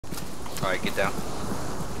Alright, get down.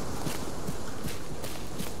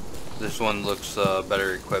 This one looks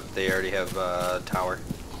better equipped. They already have a tower.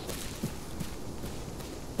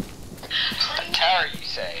 A tower, you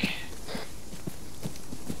say?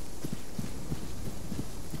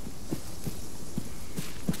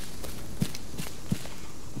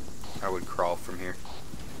 I would crawl from here.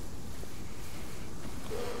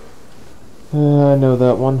 I know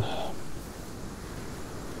that one.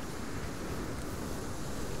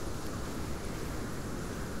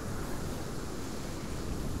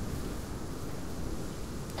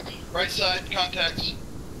 Right side, contacts.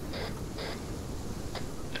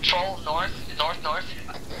 Patrol, north.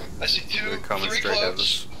 I see They're coming three straight at cloaks,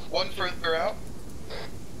 us. one further out.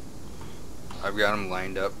 I've got them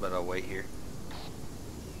lined up, but I'll wait here.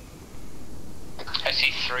 I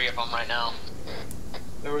see 3 of them right now.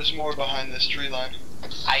 There was more behind this tree line.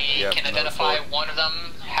 I Yep, can another identify 4. one of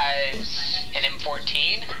them has an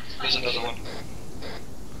M14. There's another one.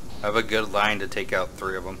 I have a good line to take out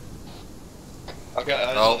 3 of them. I've got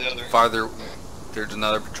eyes on the Oh, other. farther. There's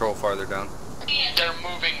another patrol farther down. They're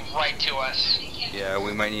moving right to us. Yeah,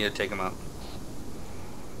 we might need to take them out.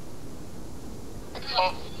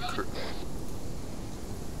 Oh,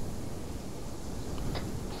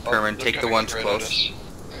 Kerman, they're take the coming ones right at close. us.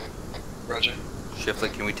 Roger.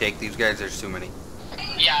 Shifley, can we take these guys? There's too many.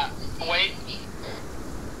 yeah, wait.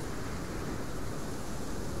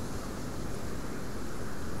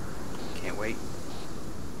 Can't wait.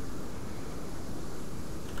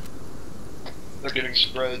 They're getting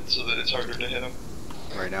spread so that it's harder to hit them.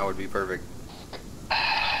 Right now would be perfect.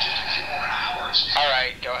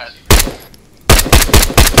 Alright, go ahead.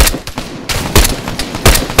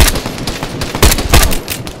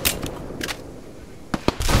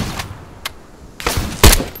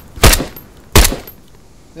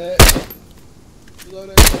 Hit.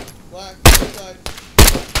 Reloading. Black. Left side.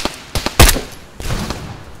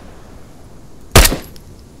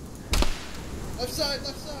 Left side.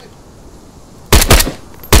 Left side.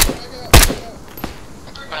 Back out.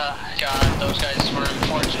 Back out. God, those guys were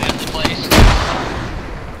unfortunately placed.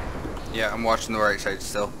 Yeah, I'm watching the right side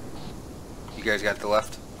still. You guys got the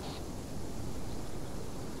left?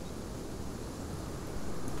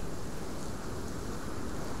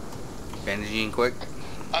 Bandaging quick.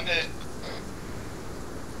 I'm hit.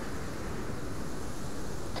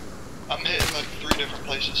 I'm hit in like 3 different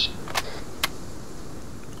places.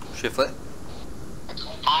 Shiflet.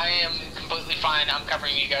 I am completely fine. I'm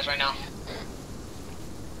covering you guys right now.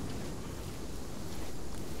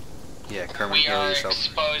 Yeah, Kermit, We heal are yourself.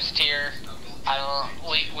 exposed here. I don't.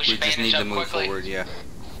 We We should just bandage need to up move quickly. forward, yeah.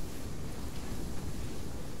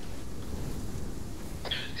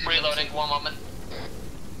 Reloading. 1 moment.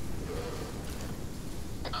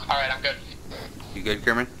 Alright, I'm good. You good,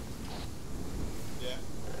 Kermit? Yeah.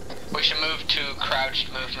 We should move to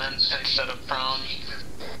crouched movement instead of prone.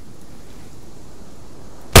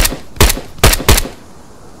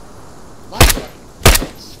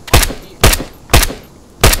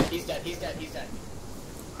 He's dead, he's dead, he's dead.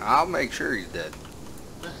 I'll make sure he's dead.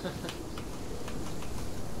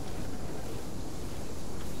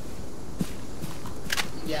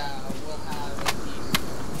 Yeah, we'll have a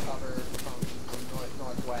decent cover from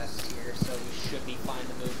northwest here, so we should be fine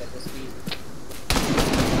to move at this speed.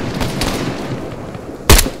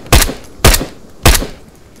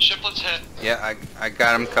 Shiplet's hit. Yeah, I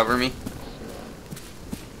got him. Cover me.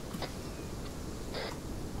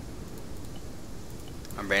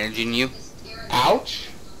 I'm bandaging you. Ouch!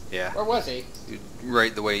 Yeah. Where was he?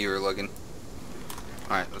 Right the way you were looking.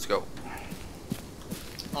 Alright, let's go.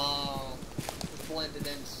 Oh, blended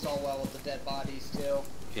in so well with the dead bodies too.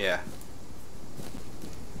 Yeah.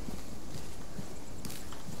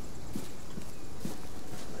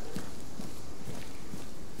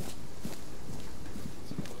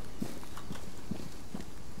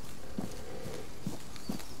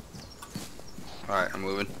 Alright, I'm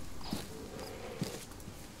moving.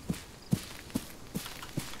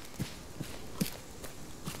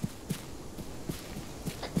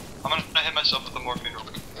 I'm gonna hit myself with the morphine real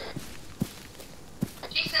quick.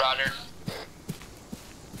 Roger.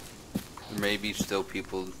 There may be still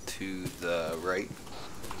people to the right.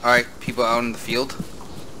 Alright, people out in the field.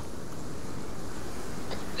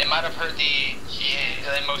 They might have heard the.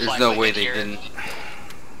 Yeah, they most There's likely no way did they hear it. didn't.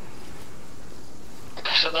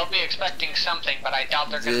 So they'll be expecting something, but I doubt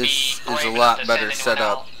they're going to be. This is brave a enough lot to better send set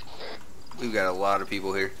anyone up. out. We've got a lot of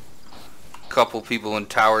people here. Couple people in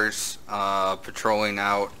towers patrolling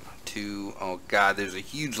out to. Oh god, there's a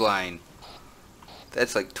huge line.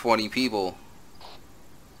 That's like 20 people.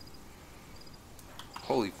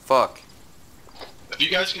 Holy fuck. If If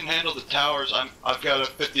you guys can handle the towers, I've got a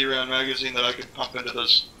 50 round magazine that I could pump into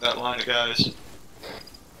that line of guys.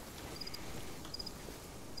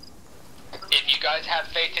 If you guys have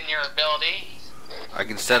faith in your ability, I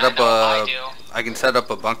can set I up know I a do. I can set up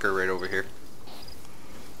a bunker right over here.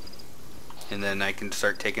 And then I can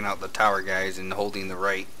start taking out the tower guys and holding the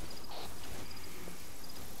right.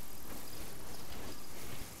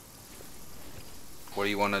 What do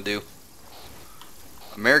you want to do?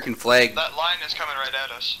 American flag. That line is coming right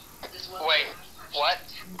at us. Wait, what?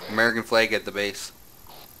 American flag at the base.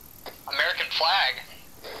 American flag?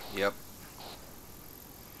 Yep.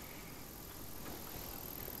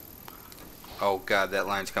 Oh god, that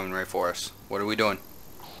line's coming right for us. What are we doing?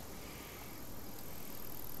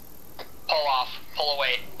 Pull off. Pull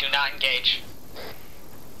away. Do not engage.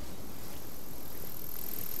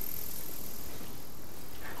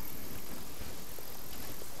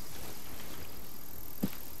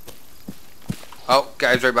 Oh,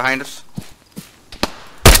 guys right behind us.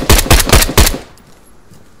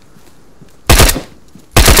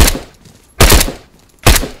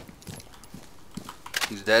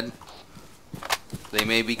 He's dead. They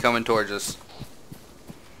may be coming towards us.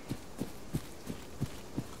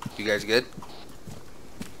 You guys good?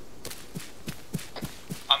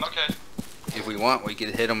 I'm okay. If we want, we could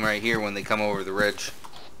hit them right here when they come over the ridge.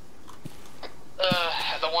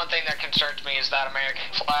 The one thing that concerns me is that American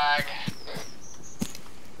flag.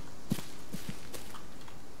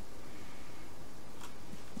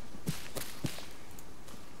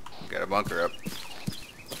 Got a bunker up.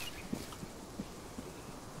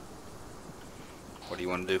 What do you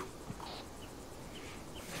want to do?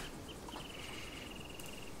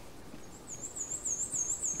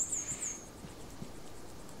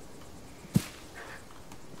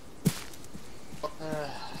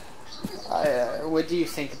 What do you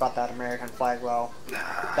think about that American flag, Well,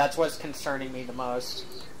 that's what's concerning me the most.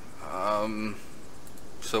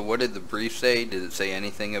 So what did the brief say? Did it say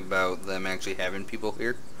anything about them actually having people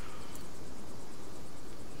here?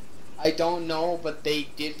 I don't know, but they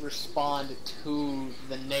did respond to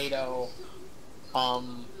the NATO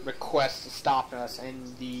request to stop us,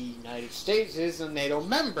 and the United States is a NATO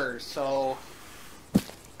member, so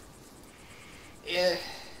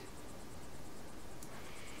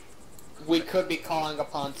we could be calling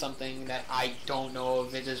upon something that I don't know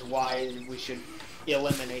if it is why we should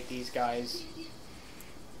eliminate these guys.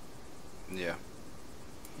 Yeah.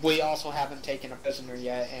 We also haven't taken a prisoner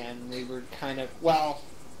yet, and we were kind of, well,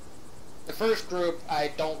 the first group,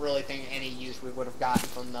 I don't really think any use we would have gotten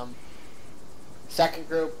from them. Second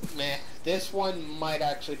group, meh. This one might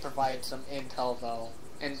actually provide some intel, though.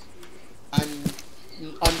 And I'm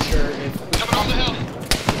unsure if... Coming on the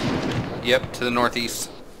hill! Yep, to the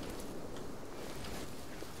northeast.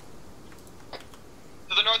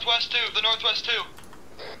 To the northwest too, the northwest too.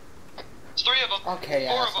 There's 3 of them. Okay,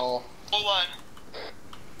 4 asshole. of them. Full line.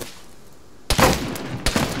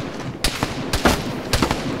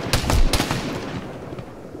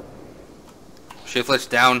 Shiftless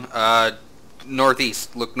down,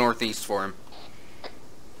 northeast. Look northeast for him.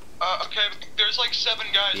 Okay, there's like 7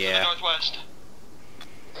 guys to Yeah. the northwest.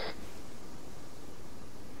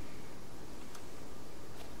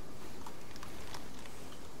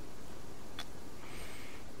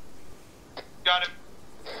 Got it.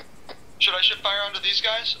 Should I ship fire onto these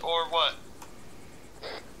guys, or what?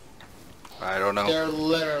 I don't know. They're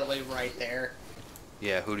literally right there.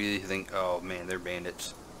 Yeah, who do you think? Oh man, they're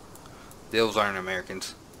bandits. Those aren't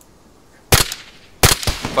Americans.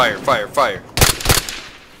 Fire, fire, fire.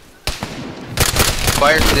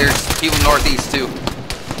 Fire, there's people northeast too.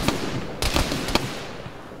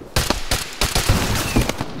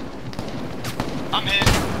 I'm hit.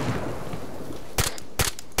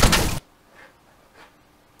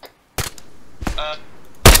 No.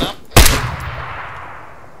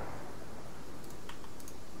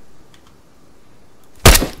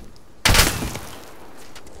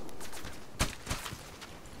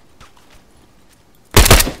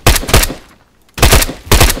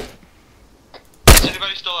 Is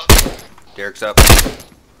anybody still up? Derek's up.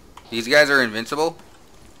 These guys are invincible.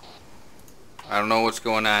 I don't know what's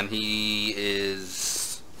going on. He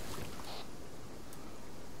is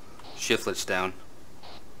shiftless down.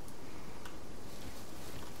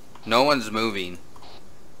 No one's moving.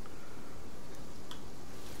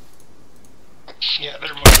 Yeah,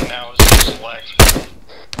 they're moving now as select.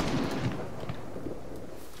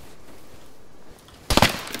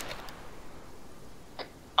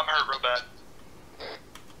 I'm hurt real bad.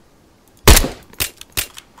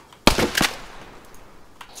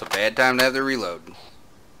 It's a bad time to have the reload.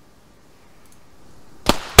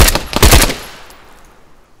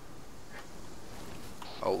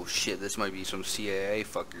 Oh shit, this might be some CIA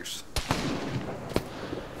fuckers.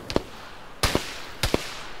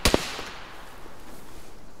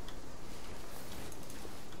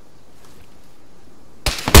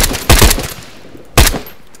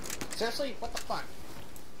 Seriously? What the fuck?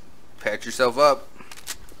 Patch yourself up.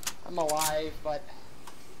 I'm alive, but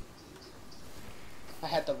I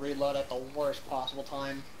had to reload at the worst possible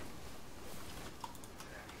time.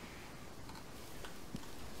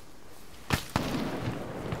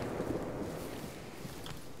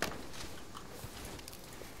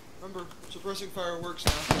 Remember, suppressing fire works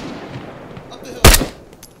now. Up the hill.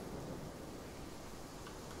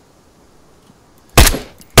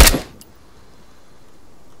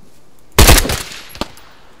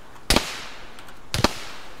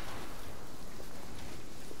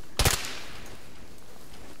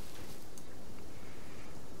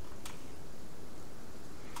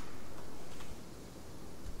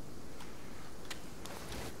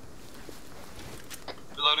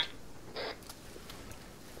 Reloading.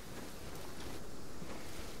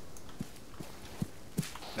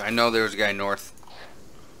 I know there was a guy north.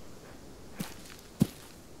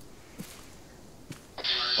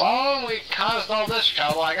 Well, we caused all this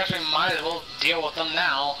trouble. I guess we might as well deal with them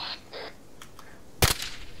now.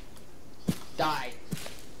 Die.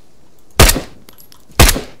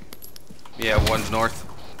 Yeah, one's north.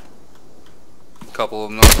 A couple of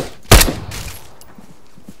them north.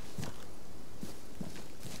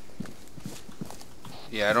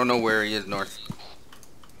 Yeah, I don't know where he is north.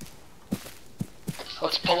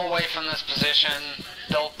 Let's pull away from this position.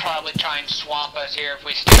 They'll probably try and swamp us here if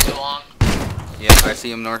we stay too long. Yeah, I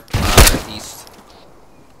see him north, east.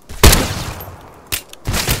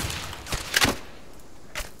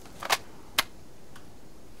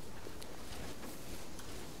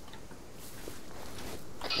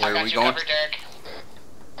 Where are we going? Covered, Derek.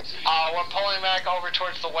 We're pulling back over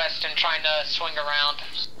towards the west and trying to swing around.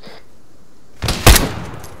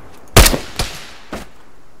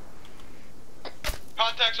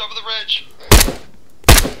 Contacts over the ridge.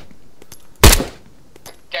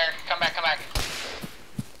 Derek, come back, come back.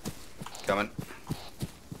 Coming.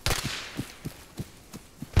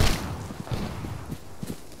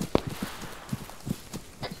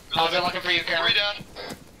 How's it looking for you, Cameron? 3 down.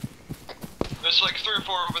 There's like 3 or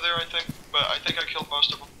 4 over there, I think. But I think I killed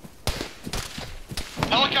most of them.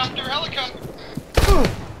 Helicopter, helicopter!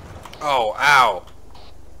 Oh, ow.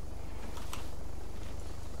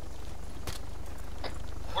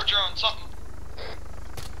 Or drone, something.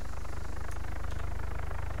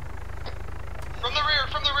 From the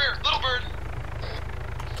rear, little bird.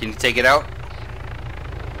 Can you take it out?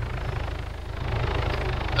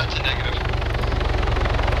 That's a negative.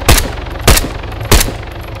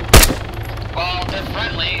 Well, they're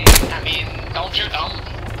friendly. I mean, don't shoot them.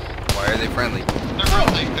 Why are they friendly? They're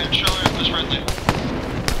friendly. They're showing up as friendly.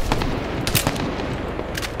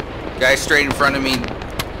 Guy straight in front of me.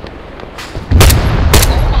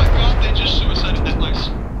 Oh my god, they just suicided that place.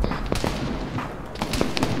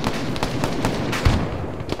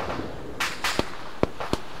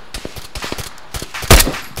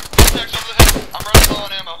 Contacts over the hill. I'm running low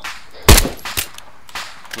on ammo.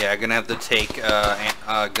 Yeah, gonna have to take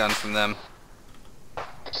guns from them.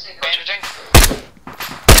 Bandaging.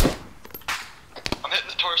 I'm hitting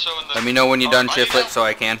the torso and the... Let me know when you're done, I Chiflet, know. so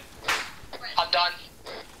I can. I'm done.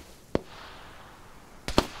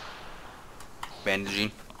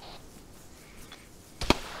 Bandaging.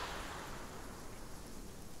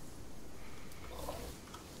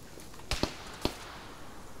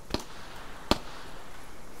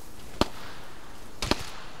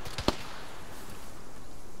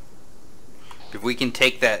 If we can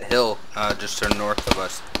take that hill just to the north of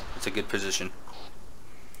us, it's a good position.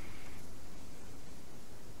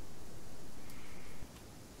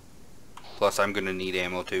 Plus, I'm gonna need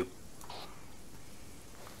ammo too.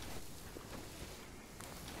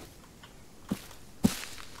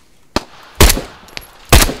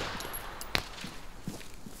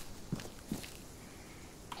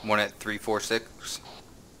 One at 346.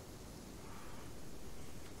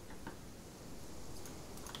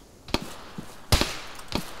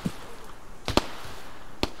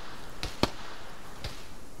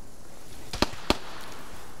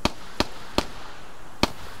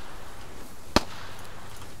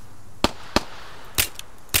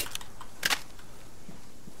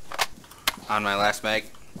 On my last mag.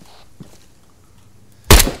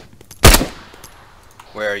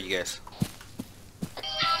 Where are you guys?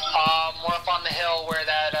 We're up on the hill where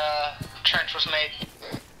that trench was made.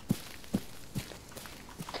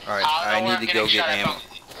 Alright, I need to go get ammo.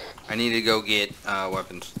 I need to go get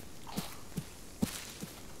weapons.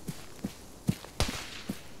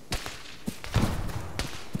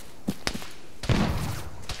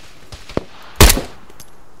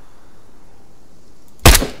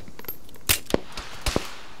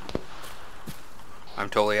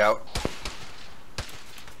 totally out.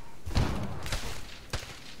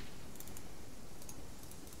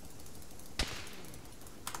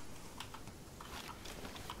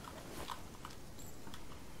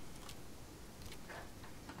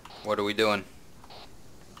 What are we doing?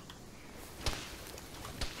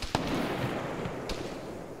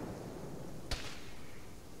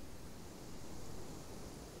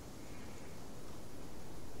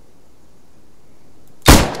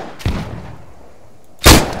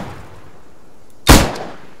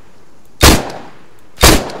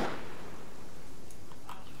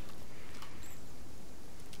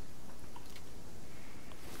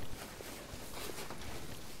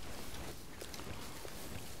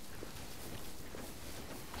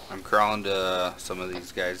 I'm crawling to some of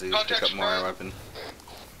these guys to pick up more weapon.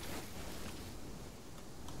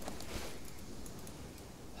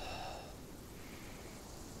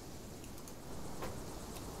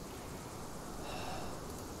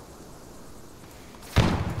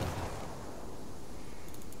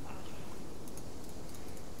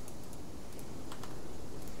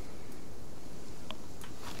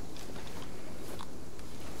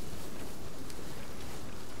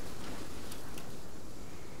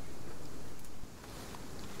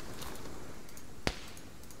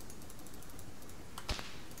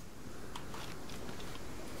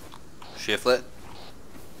 Shiftlet.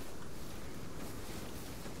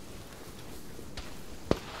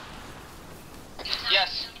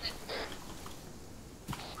 Yes.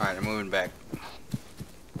 Alright, I'm moving back.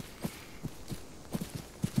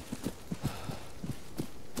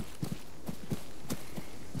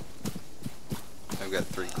 I've got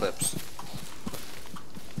 3 clips.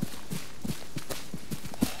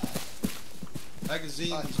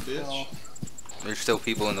 Magazines, bitch. There's still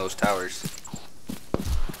people in those towers.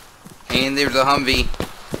 And there's a Humvee.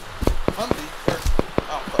 Humvee? Where?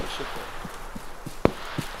 Oh, fuck, shit.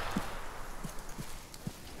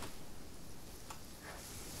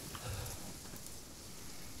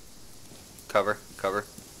 Cover, cover.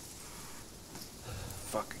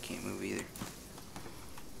 Fuck, I can't move either.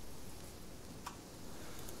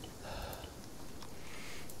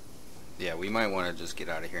 Yeah, we might want to just get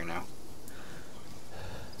out of here now.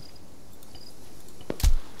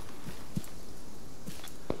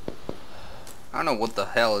 I don't know what the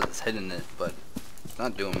hell is hitting it, but it's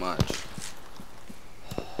not doing much.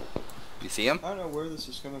 You see him? I don't know where this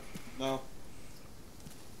is gonna... No.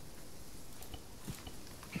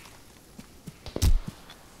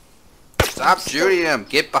 Stop shooting him!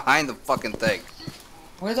 Get behind the fucking thing.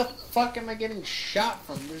 Where the fuck am I getting shot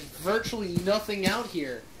from? There's virtually nothing out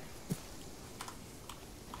here.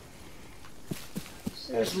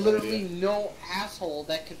 There's literally no asshole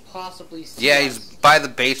that could possibly see Yeah, us. he's by the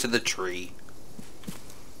base of the tree.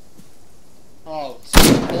 Oh,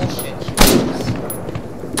 some bullshit. Jesus.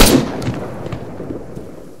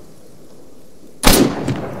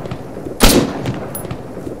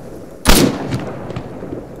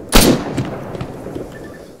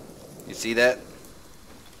 You see that?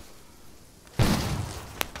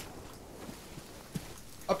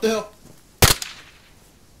 Up the hill.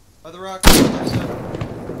 By the rock.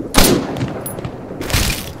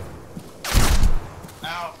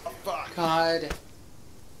 Ow, fuck. God.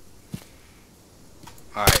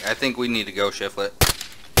 Alright, I think we need to go, Shiftlet.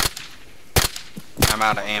 I'm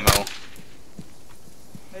out of ammo.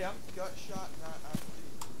 Hey, I'm gut shot, not out of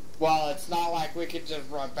deep. Well, it's not like we could just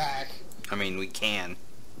run back. I mean, we can.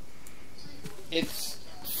 It's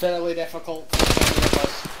fairly difficult for any of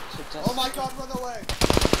us to just... Oh my god, run away!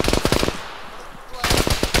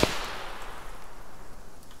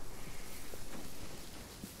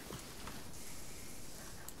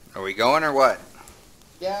 Are we going or what?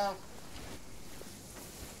 Yeah.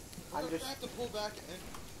 I'm I'm gonna just... have to pull back and...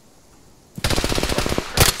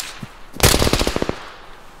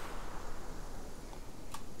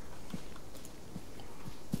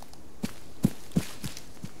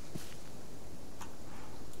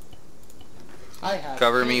 I have...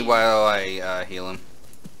 Cover me while I heal him.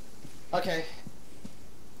 Okay.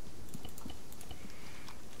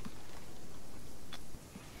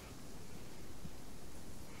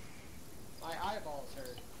 My eyeballs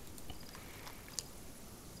hurt.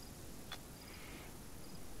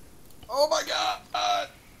 Oh my god!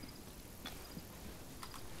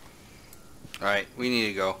 Alright, we need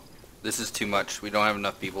to go. This is too much. We don't have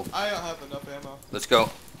enough people. I don't have enough ammo. Let's go.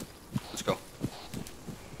 Let's go.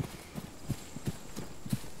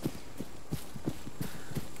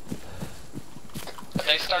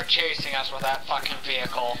 They start chasing us with that fucking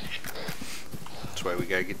vehicle. That's why we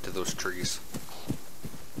gotta get to those trees.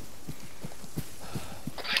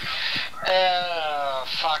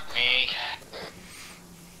 Fuck me.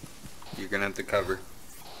 You're gonna have to cover.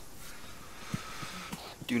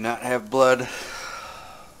 Do not have blood.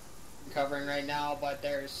 I'm covering right now, but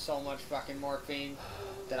there's so much fucking morphine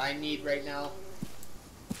that I need right now.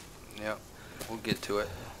 Yep, we'll get to it.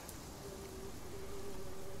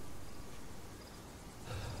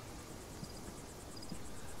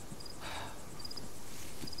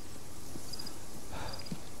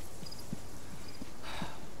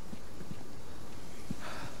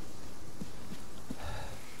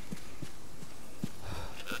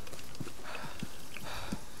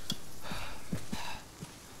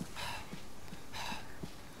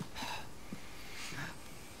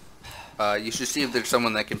 You should see if there's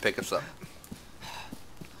someone that can pick us up.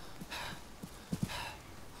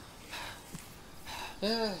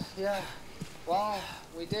 Yeah. Well,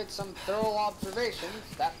 we did some thorough observations.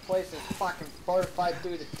 That place is fucking fortified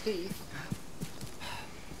through the teeth.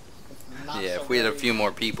 Not Yeah, so if we had a very- few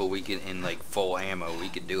more people, we could, in like full ammo, we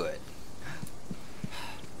could do it.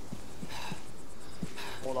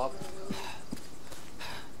 Hold up.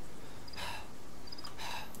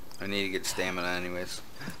 I need to get stamina anyways.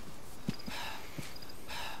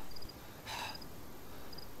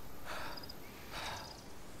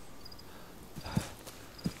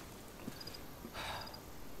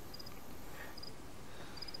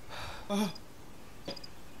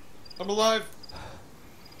 I'm alive.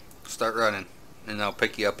 Start running, and I'll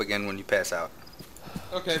pick you up again when you pass out.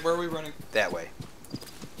 Okay, where are we running? That way.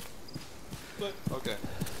 But, okay.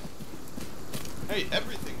 Hey,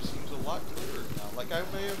 everything seems a lot clearer now. Like I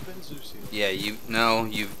may have been Zeus here. Yeah,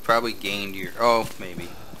 you've probably gained your... Oh, maybe.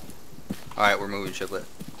 Alright, we're moving, Chiplet.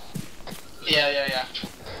 Yeah.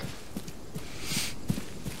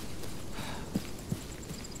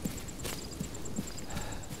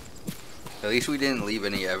 At least we didn't leave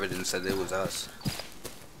any evidence that it was us.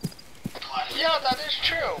 Yeah, that is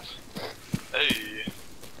true. Hey.